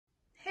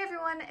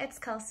everyone, it's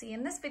Kelsey.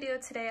 In this video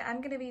today, I'm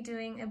going to be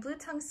doing a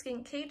blue-tongue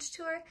skink cage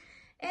tour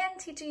and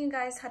teaching you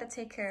guys how to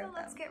take care of them.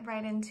 Let's get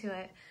right into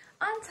it.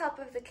 On top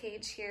of the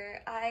cage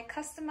here, I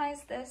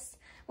customized this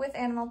with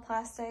animal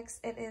plastics.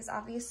 It is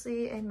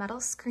obviously a metal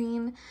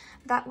screen.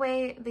 That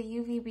way the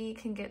UVB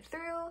can get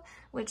through,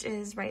 which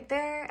is right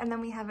there. And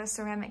then we have a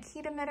ceramic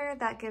heat emitter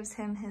that gives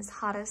him his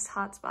hottest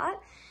hotspot.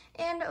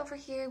 And over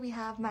here we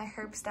have my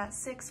Herbstat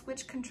 6,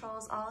 which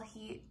controls all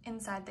heat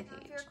inside the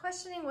cage. If you're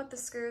questioning what the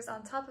screws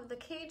on top of the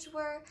cage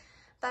were,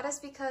 that is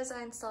because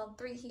I installed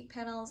 3 heat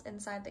panels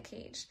inside the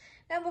cage.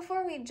 Now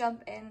before we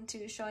jump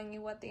into showing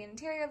you what the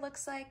interior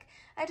looks like,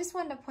 I just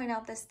wanted to point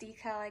out this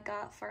decal I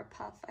got for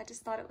Puff. I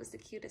just thought it was the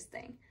cutest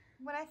thing.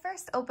 When I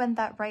first opened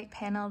that right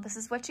panel, this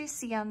is what you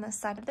see on this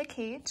side of the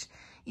cage.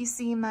 You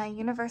see my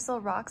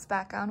Universal Rocks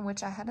background,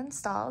 which I had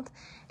installed,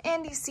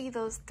 and you see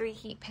those 3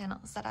 heat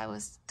panels that I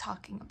was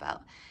talking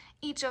about.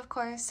 Each, of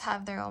course,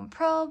 have their own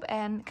probe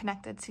and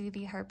connected to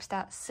the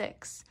Herbstat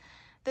 6.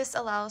 This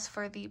allows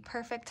for the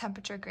perfect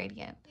temperature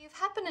gradient. If you've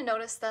happened to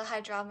notice the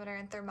hydrometer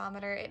and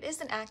thermometer, it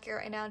isn't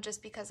accurate right now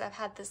just because I've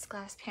had this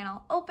glass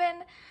panel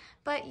open,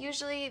 but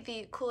usually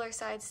the cooler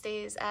side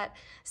stays at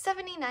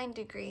 79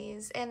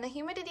 degrees, and the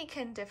humidity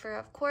can differ,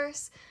 of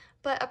course,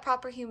 but a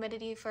proper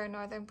humidity for a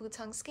northern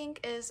blue-tongue skink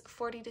is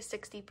 40 to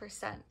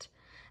 60%.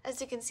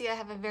 As you can see, I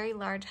have a very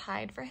large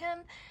hide for him,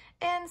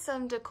 and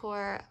some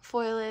decor,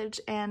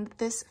 foliage, and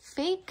this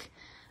fake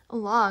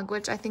log,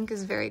 which I think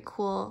is very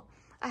cool.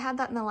 I had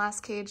that in the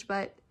last cage,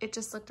 but it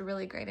just looked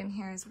really great in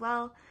here as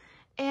well.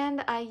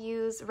 And I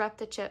use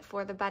Reptichip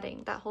for the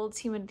bedding that holds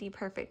humidity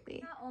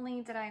perfectly. Not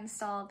only did I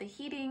install the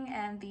heating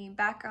and the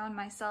background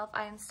myself,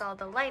 I installed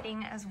the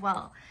lighting as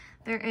well.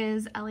 There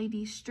is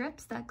LED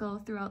strips that go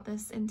throughout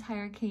this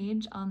entire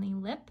cage on the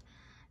lip.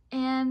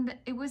 And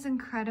it was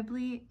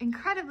incredibly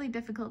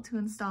difficult to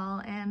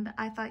install, and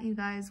I thought you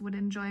guys would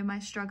enjoy my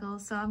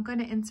struggles, so I'm going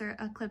to insert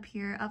a clip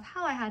here of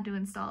how I had to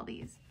install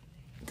these.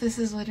 This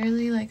is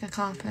literally like a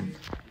coffin.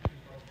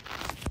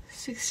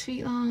 6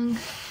 feet long.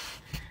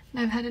 And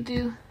I've had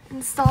to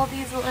install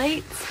these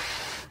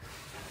lights.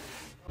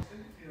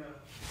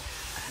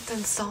 I have to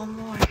install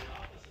more.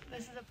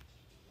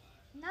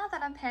 Now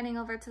that I'm panning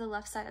over to the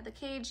left side of the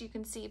cage, you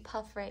can see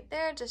Puff right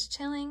there just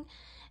chilling.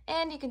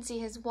 And you can see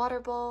his water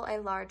bowl, a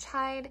large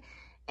hide,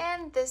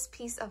 and this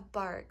piece of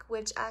bark,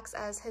 which acts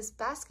as his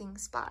basking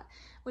spot,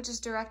 which is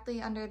directly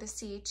under the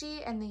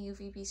CHE and the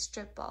UVB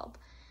strip bulb.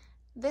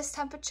 This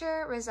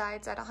temperature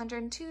resides at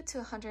 102 to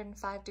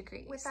 105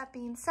 degrees. With that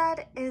being said,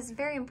 it is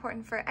very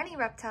important for any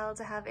reptile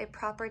to have a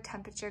proper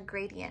temperature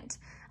gradient.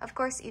 Of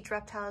course, each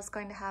reptile is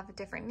going to have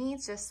different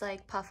needs, just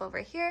like Puff over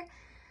here.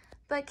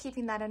 But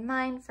keeping that in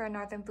mind, for a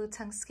northern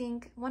blue-tongue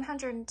skink,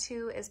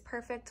 102 is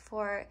perfect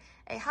for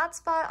a hot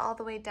spot all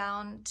the way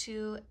down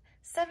to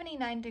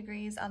 79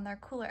 degrees on their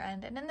cooler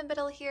end. And in the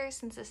middle here,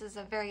 since this is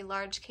a very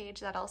large cage,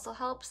 that also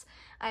helps.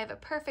 I have a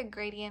perfect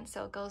gradient,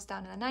 so it goes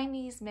down to the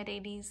 90s,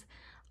 mid-80s,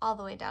 all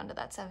the way down to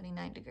that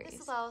 79 degrees.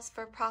 This allows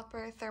for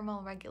proper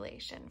thermal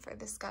regulation for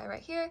this guy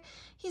right here.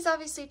 He's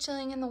obviously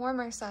chilling in the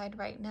warmer side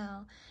right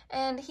now,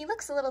 and he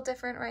looks a little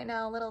different right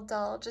now, a little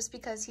dull, just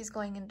because he's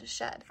going into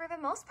shed. For the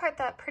most part,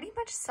 that pretty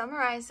much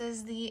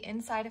summarizes the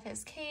inside of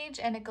his cage,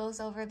 and it goes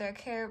over their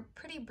care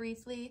pretty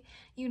briefly.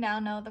 You now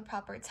know the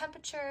proper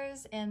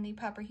temperatures and the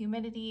proper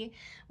humidity,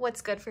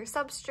 what's good for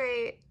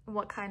substrate,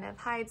 what kind of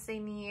hides they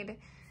need.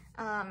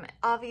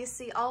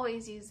 Obviously,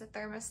 always use a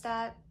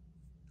thermostat.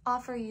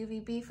 Offer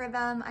UVB for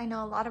them. I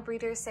know a lot of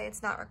breeders say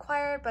it's not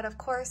required, but of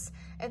course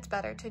it's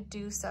better to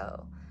do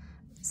so.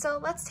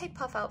 So let's take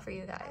Puff out for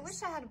you guys. I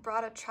wish I had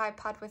brought a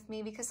tripod with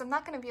me because I'm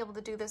not going to be able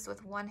to do this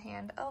with one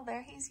hand. Oh,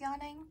 there he's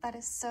yawning. That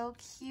is so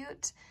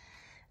cute.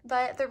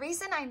 But the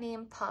reason I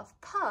named Puff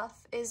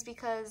Puff is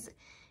because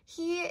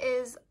he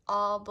is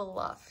all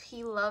bluff.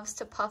 He loves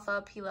to puff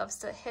up. He loves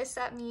to hiss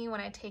at me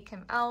when I take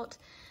him out.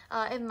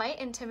 It might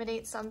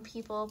intimidate some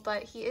people,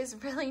 but he is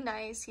really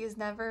nice. He has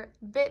never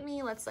bit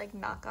me. Let's like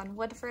knock on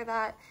wood for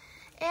that.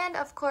 And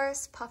of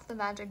course, Puff the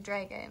Magic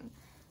Dragon.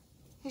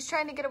 He's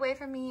trying to get away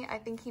from me. I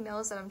think he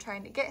knows that I'm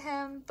trying to get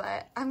him,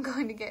 but I'm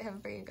going to get him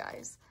for you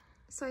guys.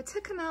 So I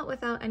took him out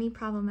without any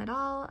problem at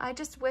all. I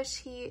just wish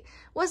he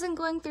wasn't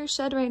going through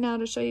shed right now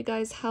to show you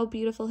guys how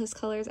beautiful his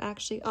colors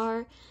actually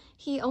are.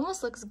 He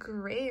almost looks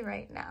gray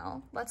right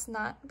now. Let's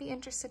not be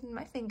interested in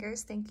my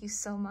fingers. Thank you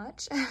so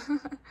much.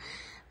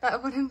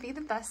 That wouldn't be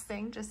the best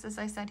thing. Just as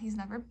I said, he's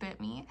never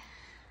bit me.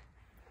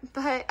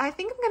 But I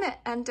think I'm gonna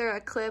enter a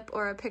clip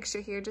or a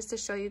picture here just to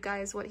show you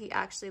guys what he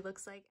actually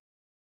looks like.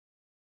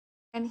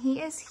 And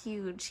he is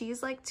huge.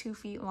 He's like 2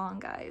 feet long,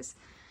 guys.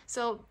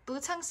 So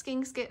blue-tongue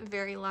skinks get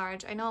very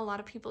large. I know a lot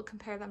of people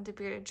compare them to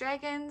bearded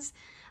dragons.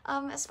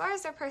 As far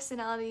as their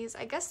personalities,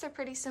 I guess they're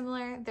pretty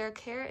similar. Their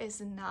care is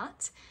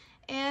not.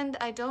 And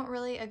I don't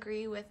really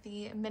agree with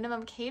the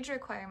minimum cage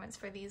requirements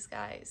for these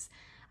guys.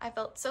 I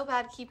felt so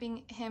bad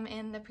keeping him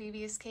in the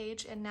previous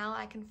cage, and now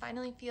I can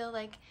finally feel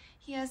like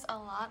he has a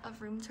lot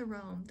of room to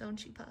roam,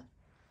 don't you, Puff?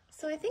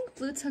 So I think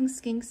blue-tongue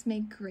skinks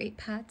make great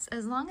pets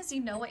as long as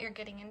you know what you're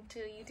getting into.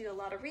 You do a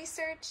lot of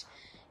research,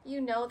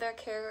 you know their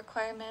care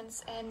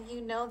requirements and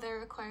you know their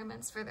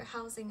requirements for their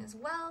housing as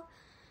well.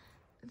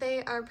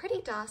 They are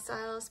pretty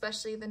docile,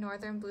 especially the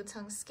northern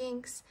blue-tongued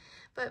skinks,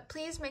 but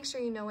please make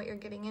sure you know what you're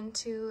getting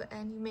into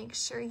and you make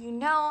sure you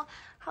know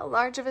how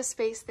large of a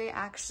space they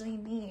actually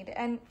need.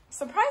 And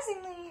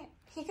surprisingly,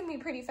 he can be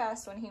pretty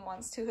fast when he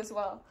wants to as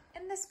well.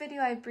 In this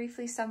video, I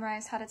briefly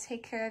summarized how to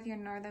take care of your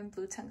northern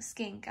blue-tongued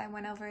skink. I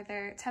went over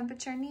their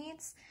temperature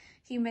needs,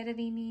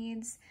 humidity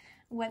needs,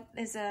 what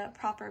is a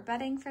proper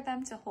bedding for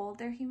them to hold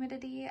their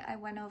humidity. I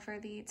went over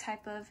the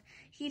type of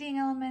heating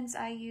elements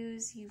I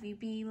use,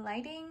 UVB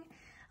lighting.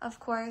 Of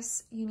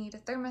course, you need a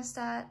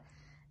thermostat.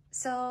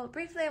 So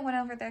briefly, I went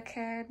over their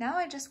care. Now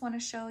I just want to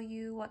show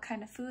you what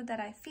kind of food that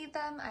I feed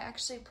them. I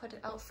actually put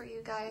it out for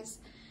you guys.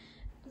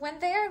 When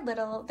they are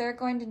little, they're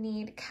going to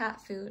need cat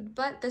food,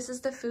 but this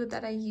is the food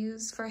that I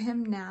use for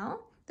him now.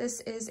 This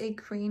is a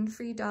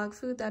grain-free dog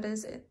food. That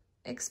is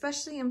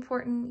especially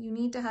important. You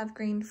need to have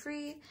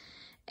grain-free.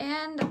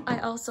 And I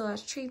also,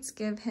 as treats,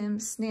 give him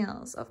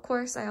snails. Of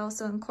course, I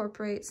also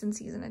incorporate, since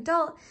he's an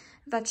adult,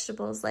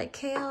 vegetables like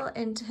kale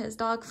into his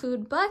dog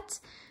food, but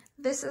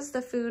this is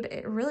the food.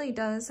 It really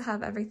does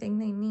have everything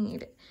they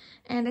need.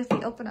 And if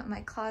we open up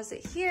my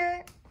closet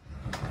here,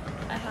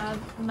 I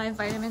have my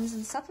vitamins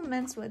and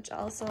supplements, which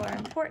also are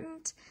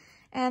important.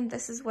 And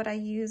this is what I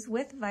use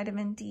with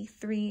vitamin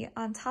D3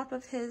 on top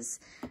of his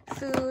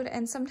food,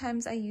 and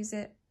sometimes I use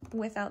it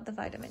without the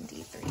vitamin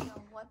D3. I don't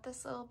know what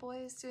this little boy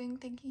is doing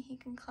thinking he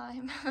can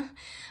climb.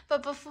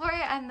 But before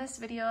I end this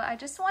video, I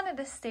just wanted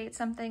to state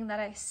something that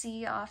I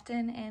see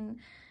often in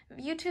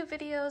YouTube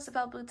videos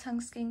about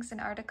blue-tongued skinks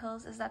and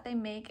articles, is that they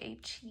make a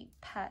cheap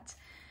pet,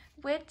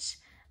 which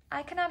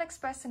I cannot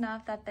express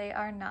enough that they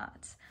are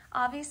not.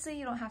 Obviously,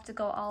 you don't have to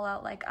go all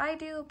out like I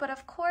do, but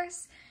of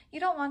course, you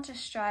don't want to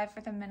strive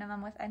for the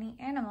minimum with any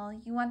animal.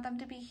 You want them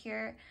to be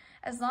here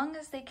as long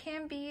as they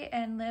can be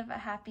and live a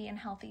happy and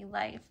healthy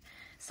life.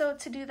 So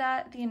to do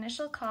that, the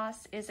initial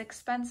cost is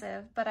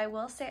expensive, but I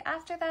will say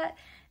after that,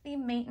 the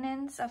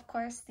maintenance, of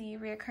course, the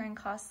reoccurring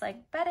costs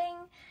like bedding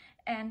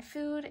and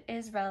food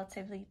is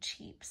relatively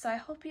cheap. So I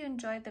hope you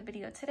enjoyed the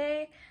video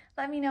today.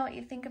 Let me know what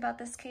you think about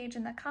this cage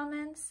in the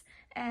comments,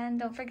 and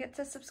don't forget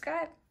to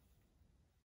subscribe.